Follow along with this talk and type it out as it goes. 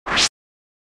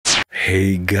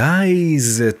Hey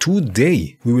guys,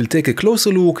 today we will take a closer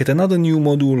look at another new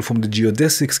module from the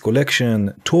Geodesics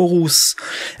collection, Torus,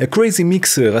 a crazy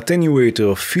mixer,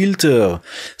 attenuator, filter.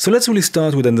 So let's really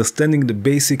start with understanding the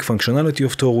basic functionality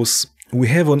of Torus. We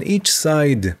have on each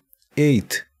side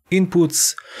 8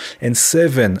 inputs and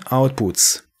 7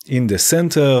 outputs in the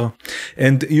center,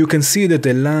 and you can see that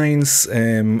the lines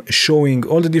showing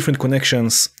all the different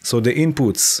connections, so the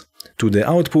inputs to the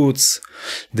outputs,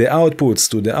 the outputs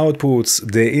to the outputs,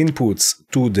 the inputs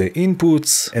to the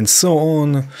inputs, and so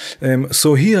on.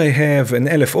 So here I have an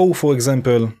LFO, for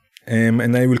example,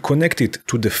 and I will connect it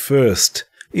to the first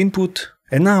input.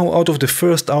 And now out of the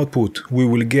first output, we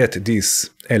will get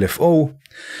this LFO.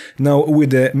 Now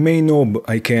with the main knob,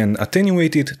 I can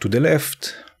attenuate it to the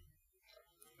left,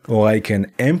 or I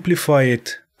can amplify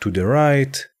it to the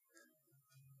right.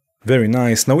 Very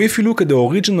nice. Now if you look at the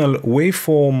original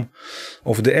waveform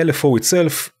of the LFO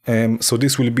itself, so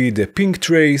this will be the pink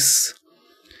trace,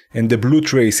 and the blue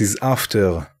trace is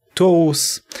after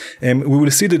Torus. We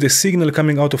will see that the signal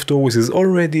coming out of Torus is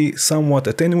already somewhat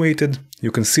attenuated.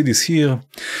 You can see this here.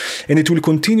 And it will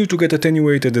continue to get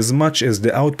attenuated as much as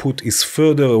the output is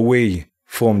further away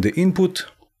from the input.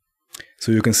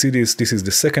 So you can see this. This is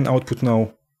the second output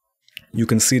now. You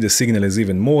can see the signal is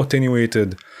even more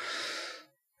attenuated.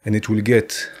 And it will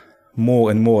get more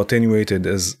and more attenuated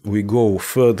as we go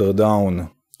further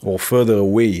down or further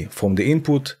away from the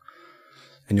input.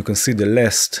 And you can see the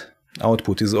last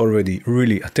output is already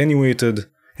really attenuated.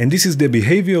 And this is the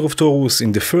behavior of Torus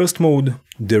in the first mode,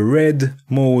 the red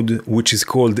mode, which is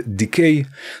called decay.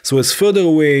 So as further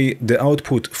away the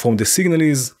output from the signal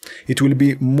is, it will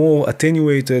be more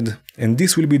attenuated. And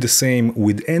this will be the same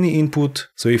with any input.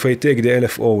 So if I take the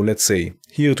LFO, let's say,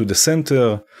 here to the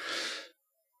center,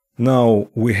 now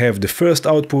we have the first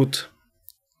output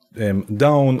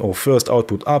down or first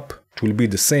output up, it will be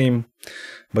the same.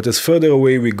 But as further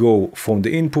away we go from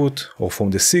the input or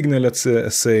from the signal, let's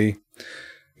say,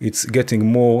 it's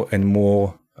getting more and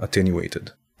more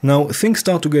attenuated. Now things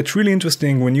start to get really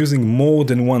interesting when using more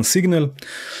than one signal.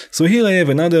 So here I have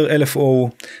another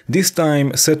LFO, this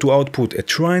time set to output a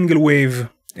triangle wave,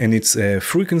 and its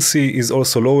frequency is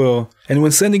also lower. And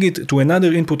when sending it to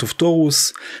another input of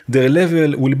Torus, their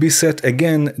level will be set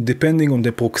again depending on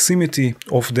the proximity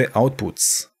of the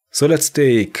outputs. So let's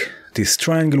take this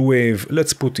triangle wave,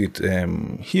 let's put it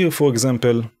here for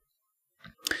example.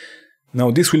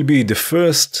 Now this will be the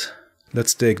first,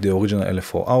 let's take the original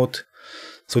LFO out.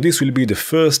 So this will be the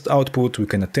first output. We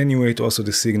can attenuate also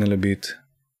the signal a bit.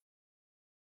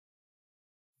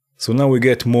 So now we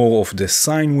get more of the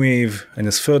sine wave, and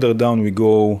as further down we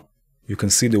go, you can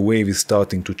see the wave is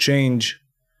starting to change.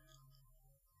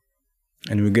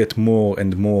 And we get more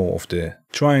and more of the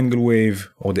triangle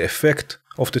wave, or the effect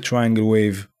of the triangle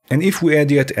wave. And if we add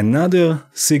yet another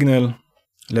signal,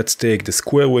 let's take the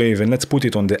square wave and let's put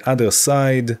it on the other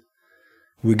side,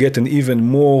 we get an even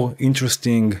more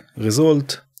interesting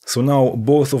result. So now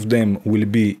both of them will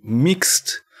be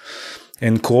mixed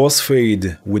and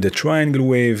crossfade with the triangle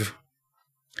wave,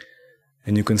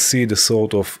 and you can see the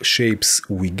sort of shapes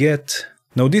we get.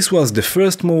 Now this was the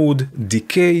first mode,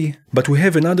 decay, but we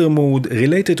have another mode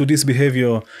related to this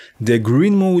behavior, the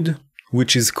green mode,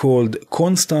 which is called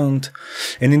constant,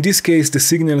 and in this case the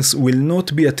signals will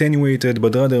not be attenuated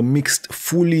but rather mixed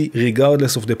fully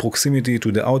regardless of the proximity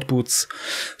to the outputs.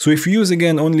 So if we use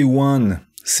again only one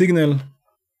signal,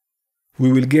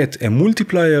 we will get a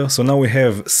multiplier. So now we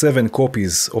have 7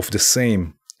 copies of the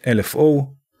same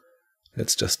LFO.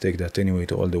 Let's just take the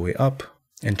attenuator all the way up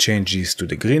and change this to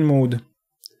the green mode.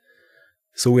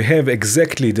 So we have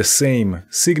exactly the same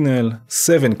signal,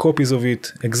 7 copies of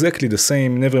it, exactly the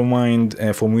same, never mind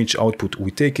from which output we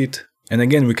take it. And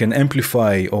again we can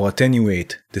amplify or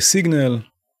attenuate the signal.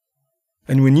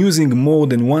 And when using more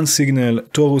than one signal,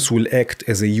 Torus will act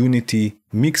as a unity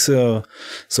mixer.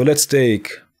 So let's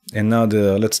take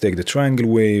the triangle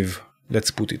wave, let's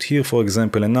put it here for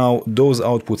example, and now those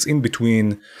outputs in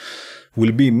between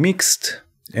will be mixed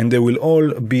and they will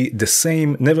all be the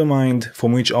same, never mind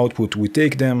from which output we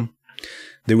take them.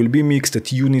 They will be mixed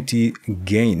at unity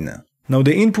gain. Now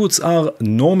the inputs are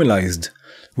normalized,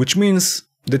 which means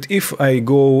that if I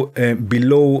go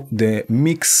below the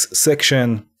mix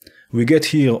section, we get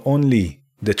here only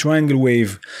the triangle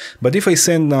wave. But if I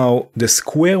send now the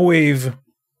square wave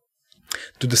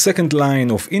to the second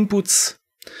line of inputs,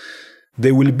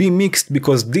 they will be mixed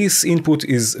because this input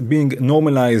is being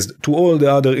normalized to all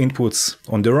the other inputs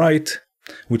on the right.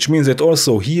 which means that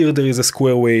also here there is a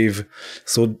square wave,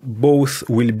 so both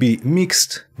will be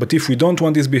mixed. But if we don't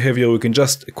want this behavior, we can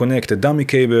just connect a dummy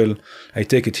cable. I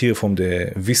take it here from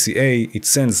the VCA, it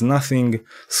sends nothing,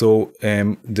 so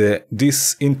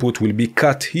this input will be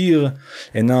cut here,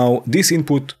 and now this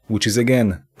input, which is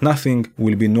again nothing,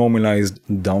 will be normalized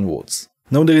downwards.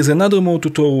 Now there is another mode to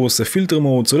Torus, a filter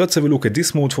mode, so let's have a look at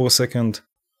this mode for a second.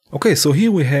 Okay, so here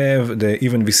we have the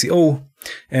even VCO,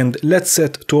 and let's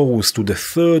set Torus to the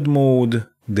third mode,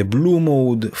 the blue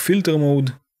mode, filter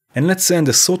mode, and let's send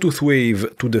a sawtooth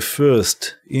wave to the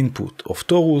first input of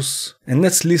Torus, and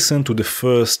let's listen to the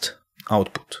first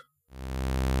output.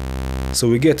 So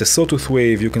we get a sawtooth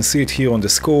wave, you can see it here on the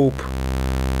scope,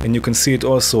 and you can see it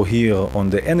also here on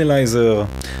the analyzer.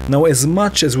 Now as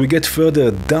much as we get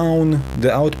further down the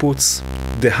outputs,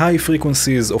 the high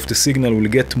frequencies of the signal will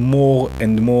get more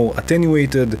and more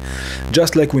attenuated,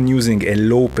 just like when using a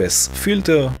low pass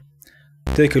filter.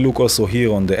 Take a look also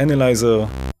here on the analyzer.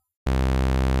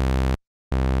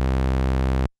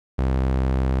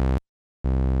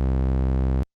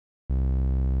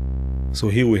 So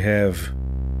here we have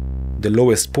the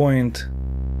lowest point.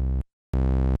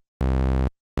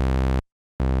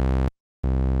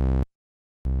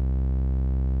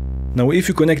 Now if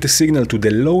you connect the signal to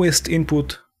the lowest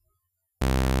input,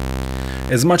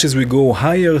 as much as we go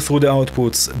higher through the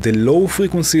outputs, the low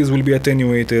frequencies will be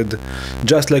attenuated,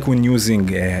 just like when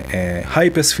using a high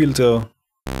pass filter.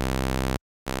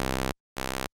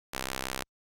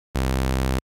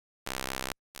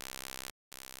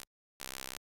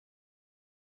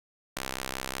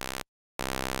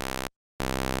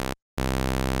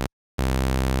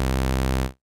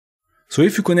 So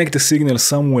if you connect the signal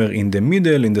somewhere in the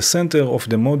middle, in the center of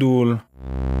the module,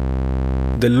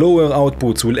 the lower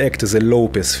outputs will act as a low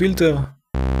pass filter,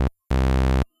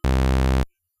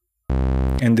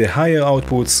 and the higher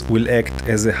outputs will act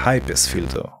as a high pass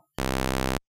filter.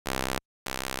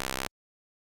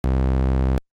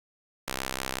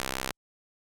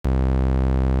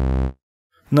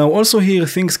 Now also here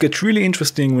things get really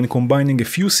interesting when combining a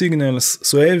few signals,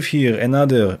 so I have here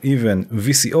another even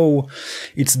VCO,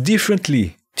 it's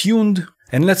differently tuned,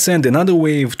 and let's send another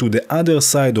wave to the other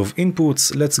side of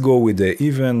inputs. Let's go with the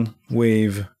even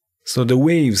wave, so the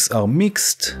waves are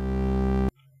mixed,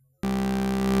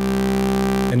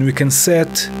 and we can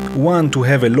set one to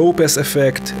have a low pass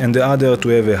effect and the other to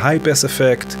have a high pass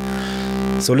effect.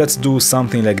 So let's do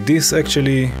something like this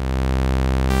actually.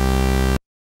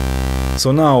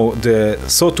 So now the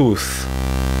sawtooth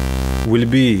will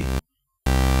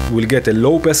get a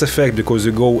low pass effect because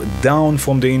you go down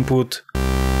from the input,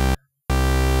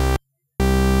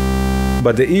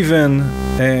 but the even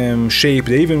shape,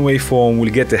 the even waveform will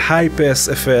get a high pass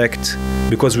effect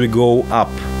because we go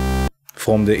up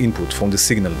from the input, from the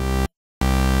signal.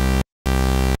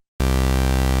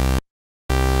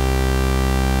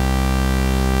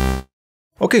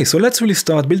 Okay, so let's really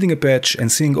start building a patch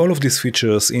and seeing all of these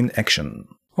features in action.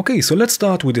 Okay, so let's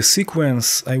start with the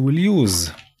sequence. I will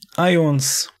use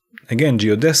ions, again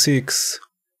Geodesics.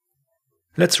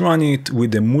 Let's run it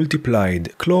with the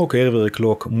multiplied clock, every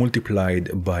clock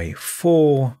multiplied by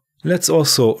 4. Let's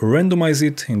also randomize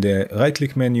it in the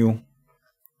right-click menu.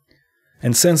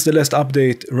 And since the last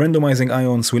update, randomizing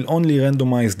ions will only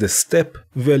randomize the step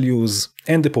values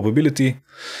and the probability.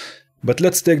 But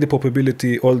let's take the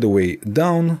probability all the way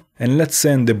down, and let's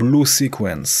send the blue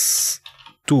sequence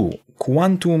to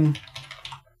quantum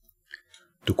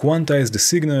to quantize the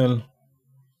signal.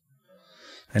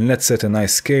 And let's set a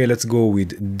nice scale. Let's go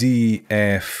with D,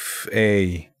 F,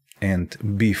 A, and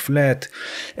B flat.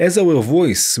 As our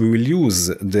voice, we will use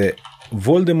the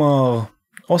Woldemar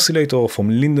oscillator from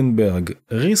Lindenberg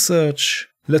research.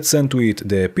 Let's send to it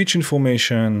the pitch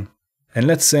information, and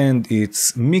let's send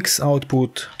its mix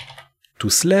output to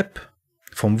slap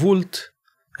from Vult,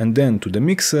 and then to the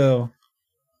mixer.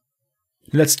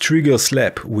 Let's trigger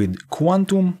slap with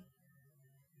quantum,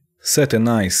 set a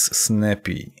nice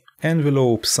snappy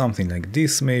envelope, something like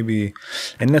this maybe,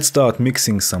 and let's start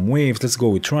mixing some waves. Let's go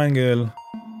with triangle,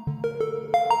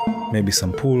 maybe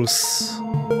some pulse.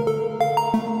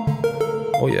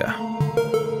 Oh yeah.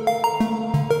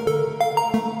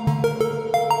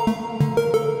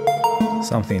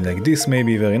 Something like this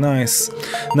maybe, very nice.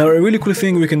 Now a really cool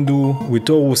thing we can do with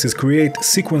Torus is create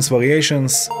sequence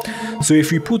variations. So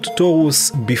if we put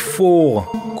Torus before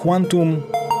quantum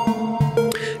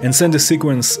and send the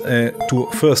sequence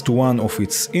first to one of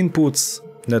its inputs,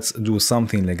 let's do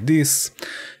something like this,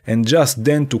 and just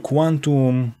then to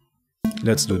quantum,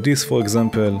 let's do this for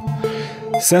example.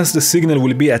 Since the signal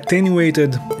will be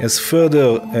attenuated, as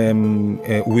further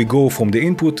we go from the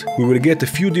input, we will get a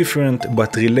few different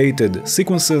but related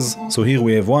sequences. So here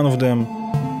we have one of them,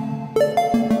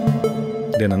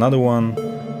 then another one,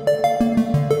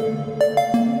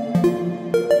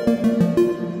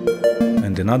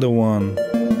 and another one.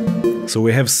 So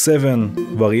we have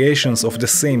 7 variations of the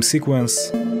same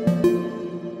sequence.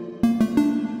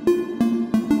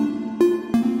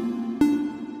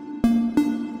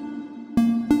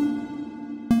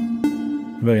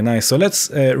 Very nice. So let's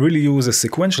really use a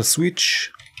sequential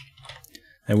switch.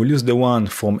 I will use the one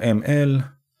from ML,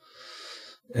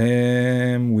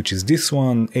 which is this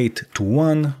one, 8 to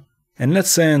 1. And let's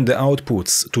send the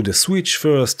outputs to the switch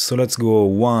first. So let's go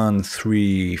 1,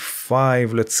 3,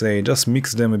 5, let's say, just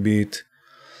mix them a bit.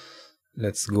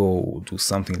 Let's go do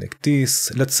something like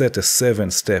this. Let's set a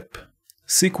 7-step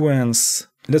sequence.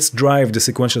 Let's drive the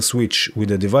sequential switch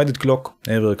with a divided clock,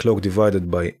 every clock divided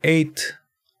by 8.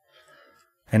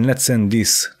 And let's send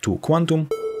this to quantum.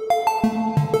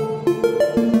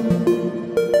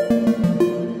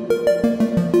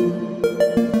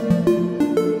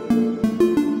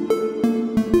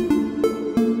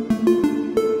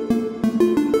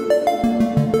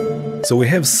 So we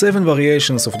have 7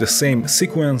 variations of the same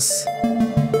sequence.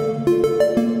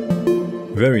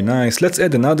 Very nice. Let's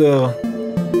add another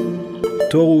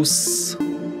Torus.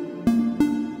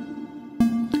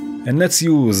 And let's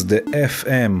use the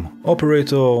FM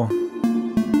operator.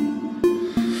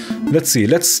 Let's see,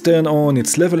 let's turn on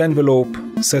its level envelope,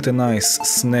 set a nice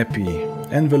snappy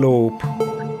envelope,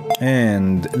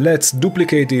 and let's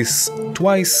duplicate this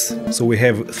twice. So we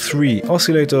have 3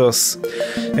 oscillators.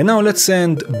 And now let's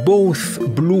send both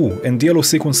blue and yellow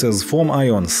sequences from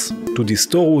ions to this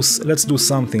Torus. Let's do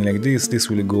something like this. This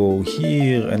will go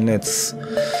here, and let's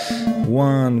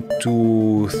 1,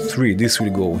 2, 3. This will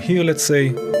go here, let's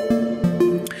say.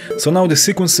 So now the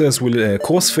sequences will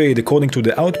crossfade according to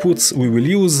the outputs we will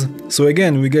use. So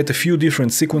again, we get a few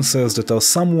different sequences that are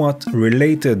somewhat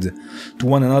related to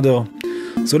one another.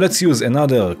 So let's use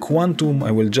another quantum.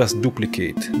 I will just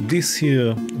duplicate this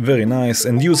here. Very nice.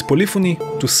 And use polyphony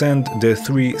to send the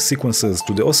 3 sequences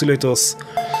to the oscillators.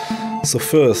 So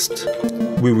first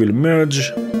we will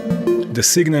merge the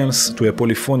signals to a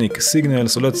polyphonic signal.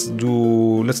 So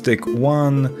let's take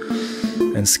 1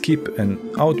 and skip an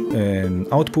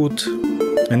output,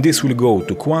 and this will go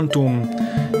to quantum,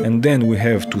 and then we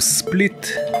have to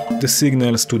split the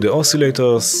signals to the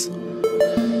oscillators.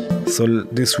 So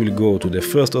this will go to the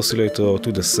first oscillator,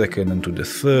 to the second, and to the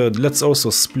third. Let's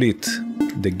also split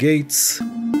the gates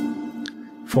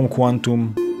from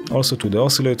quantum also to the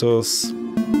oscillators.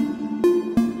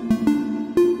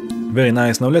 Very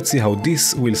nice. Now let's see how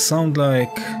this will sound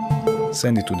like.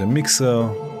 Send it to the mixer.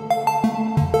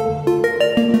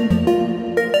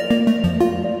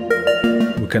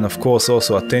 Can of course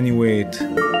also attenuate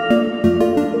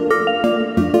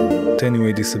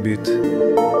this a bit.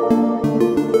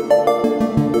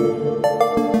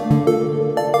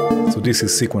 So this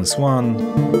is sequence 1,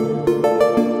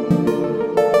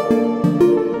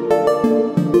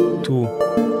 2,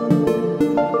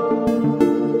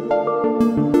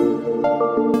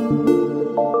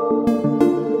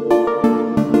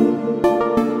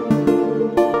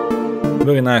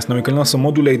 very nice. Now we can also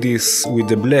modulate this with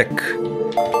the black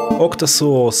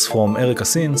Octasource from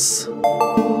Synths.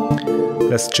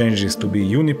 Let's change this to be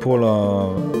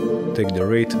unipolar, take the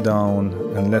rate down,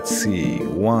 and let's see,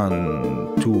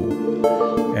 1,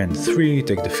 2, and 3,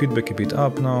 take the feedback a bit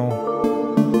up now,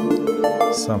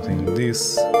 something like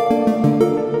this.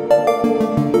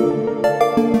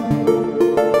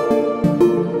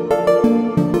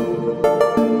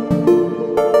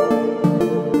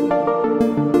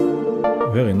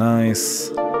 Very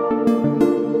nice.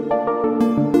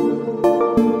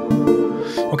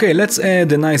 Okay, let's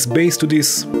add a nice bass to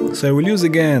this. So I will use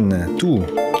again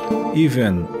 2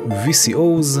 even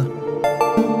VCOs.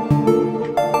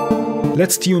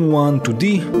 Let's tune one to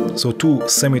D, so 2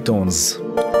 semitones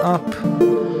up,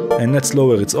 and let's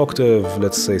lower its octave,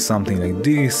 let's say something like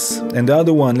this. And the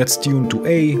other one, let's tune to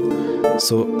A,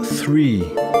 so 3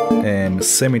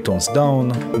 semitones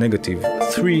down,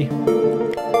 -3.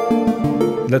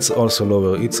 Let's also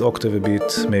lower its octave a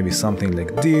bit, maybe something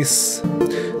like this.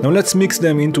 Now let's mix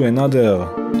them into another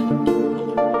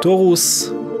Torus,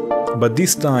 but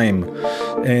this time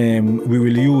we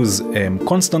will use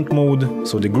constant mode,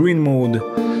 so the green mode.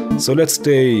 So let's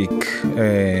take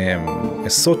a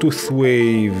sawtooth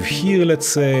wave here, let's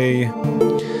say,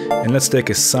 and let's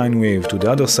take a sine wave to the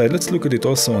other side. Let's look at it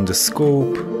also on the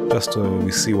scope, just so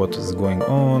we see what is going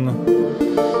on.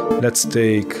 Let's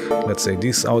take, let's say,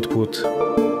 this output.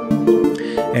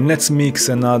 And let's mix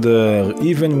another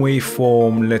even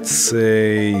waveform, let's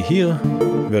say here.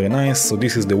 Very nice, so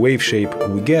this is the wave shape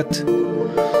we get.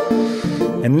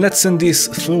 And let's send this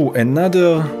through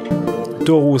another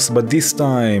Torus, but this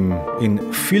time in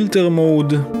filter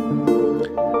mode.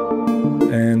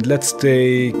 And let's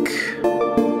take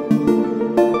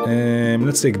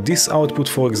this output,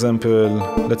 for example.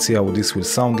 Let's see how this will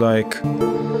sound like.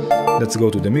 Let's go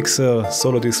to the mixer,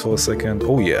 solo this for a second.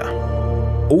 Oh yeah.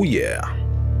 Oh yeah.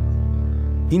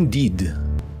 Indeed.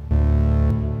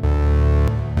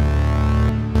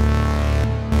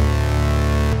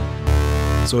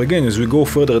 So again, as we go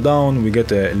further down, we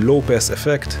get a low pass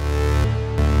effect.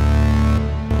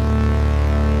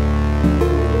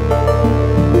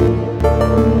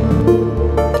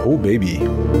 Oh baby.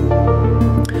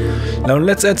 Now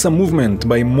let's add some movement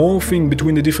by morphing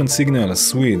between the different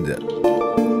signals with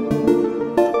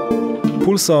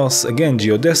Pulsars, again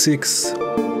Geodesics.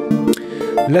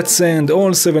 Let's send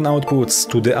all 7 outputs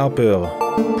to the upper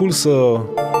pulsar,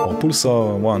 or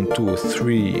pulsar 1, 2,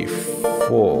 3,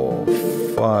 4,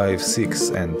 5, 6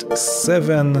 and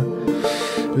 7.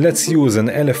 Let's use an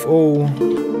LFO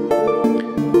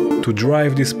to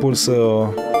drive this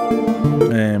pulsar.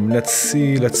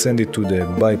 Let's send it to the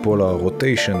bipolar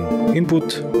rotation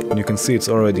input. You can see it's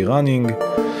already running.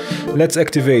 Let's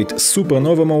activate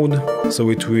supernova mode, so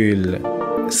it will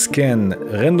scan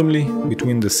randomly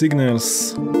between the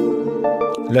signals.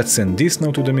 Let's send this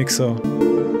now to the mixer.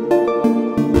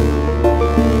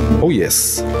 Oh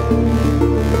yes.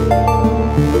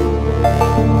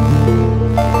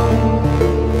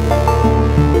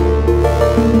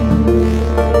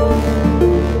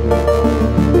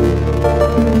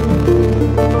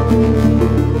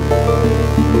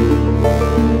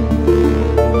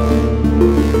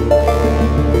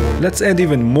 Let's add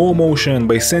even more motion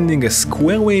by sending a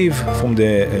square wave from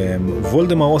the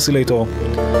Woldemar oscillator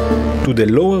to the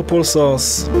lower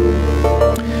pulsars.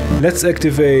 Let's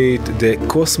activate the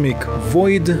cosmic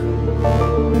void,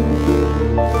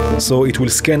 so it will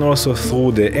scan also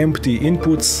through the empty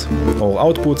inputs or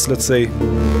outputs, let's say.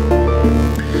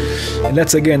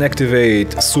 Let's again activate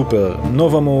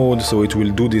supernova mode, so it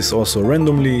will do this also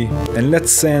randomly. And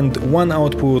let's send one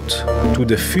output to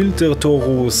the filter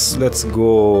torus. Let's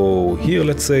go here,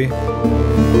 let's say.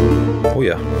 Oh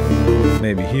yeah,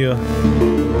 maybe here.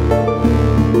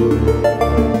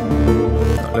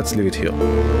 No, let's leave it here.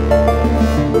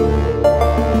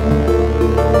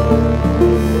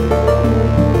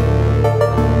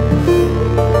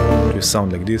 It will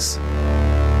sound like this.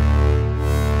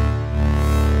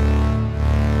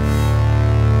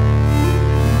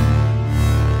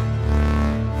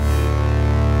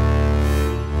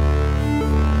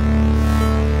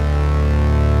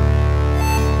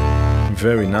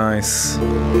 Very nice.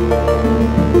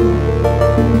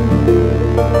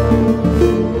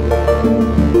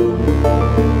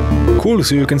 Cool,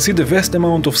 so you can see the vast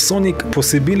amount of sonic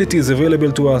possibilities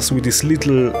available to us with this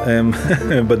little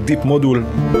but deep module.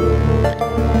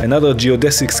 Another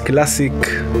Geodesics classic.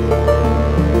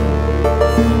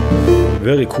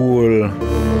 Very cool.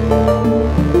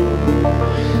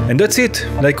 And that's it.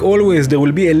 Like always, there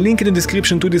will be a link in the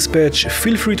description to this patch.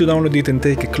 Feel free to download it and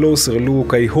take a closer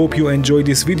look. I hope you enjoyed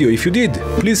this video. If you did,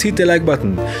 please hit the like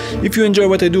button. If you enjoy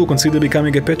what I do, consider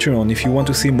becoming a Patreon. If you want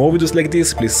to see more videos like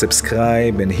this, please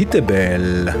subscribe and hit the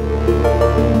bell.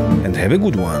 And have a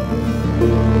good one.